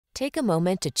Take a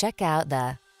moment to check out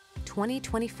the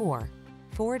 2024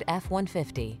 Ford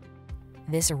F-150.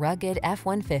 This rugged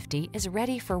F-150 is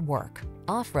ready for work,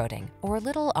 off-roading, or a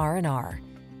little R&R.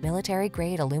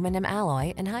 Military-grade aluminum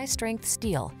alloy and high-strength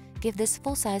steel give this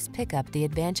full-size pickup the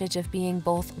advantage of being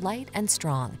both light and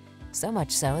strong, so much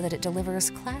so that it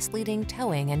delivers class-leading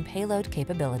towing and payload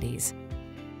capabilities.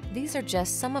 These are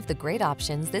just some of the great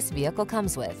options this vehicle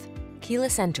comes with: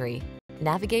 keyless entry,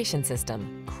 navigation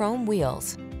system, chrome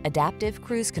wheels, adaptive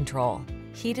cruise control,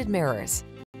 heated mirrors,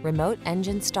 remote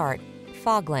engine start,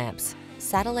 fog lamps,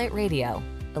 satellite radio,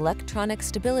 electronic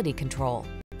stability control,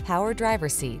 power driver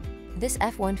seat. This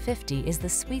F-150 is the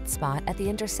sweet spot at the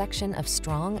intersection of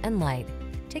strong and light.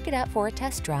 Take it out for a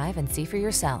test drive and see for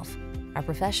yourself. Our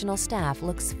professional staff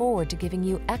looks forward to giving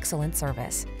you excellent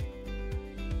service.